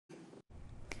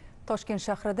Toshkent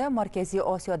shahrida Markaziy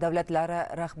Osiyo davlatlari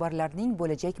rahbarlarining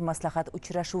bo'lajak maslahat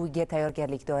uchrashuviga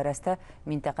tayyorgarlik doirasida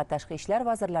mintaqa tashqi ishlar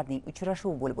vazirlarining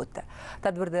uchrashuvi bo'lib o'tdi.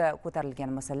 Tadbirda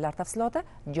ko'tarilgan masalalar tafsiloti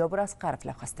Jobir Asqarov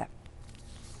lavhasida.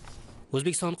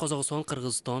 O'zbekiston, Qozog'iston,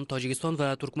 Qirg'iziston, Tojikiston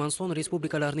va Turkmaniston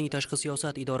respublikalarining tashqi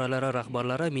siyosat idoralari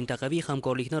rahbarlari mintaqaviy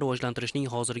hamkorlikni rivojlantirishning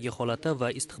hozirgi holati va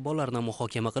istiqbollarini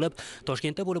muhokama qilib,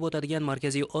 Toshkentda bo'lib o'tadigan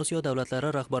Markaziy Osiyo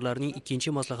davlatlari rahbarlarining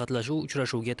ikkinchi maslahatlashuv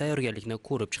uchrashuviga tayyorgarlikni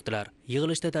ko'rib chiqdilar.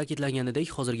 Yig'ilishda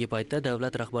ta'kidlanganidek, hozirgi paytda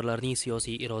davlat rahbarlarining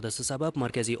siyosiy irodasi sabab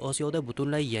Markaziy Osiyoda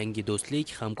butunlay yangi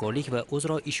do'stlik, hamkorlik va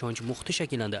o'zaro ishonch muhiti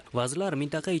shakllandi. Vazirlar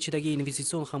mintaqa ichidagi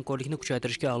investitsion hamkorlikni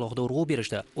kuchaytirishga alohida urg'u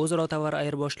berishdi. O'zaro tovar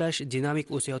ayirboshlash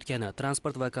dinamik o'sayotgani,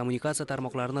 transport va kommunikatsiya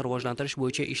tarmoqlarini rivojlantirish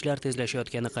bo'yicha ishlar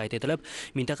tezlashayotgani qayd etilib,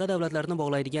 mintaqa davlatlarini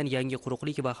bog'laydigan yangi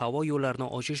quruqlik va havo yo'llarini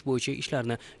ochish bo'yicha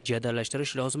ishlarni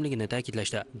jadallashtirish lozimligini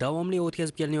ta'kidlashdi. Davomli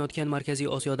o'tkazib kelinayotgan Markaziy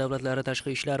Osiyo davlatlari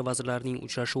tashqi ishlar vazirlarining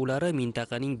uchrashuvlari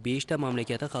mintaqaning 5 ta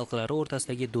mamlakati xalqlari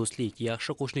o'rtasidagi do'stlik,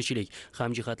 yaxshi qo'shnichilik,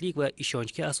 hamjihatlik va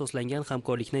ishonchga asoslangan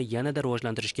hamkorlikni yanada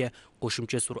rivojlantirishga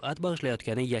qo'shimcha sur'at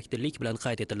bag'ishlayotgani yakdillik bilan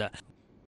qayd etildi.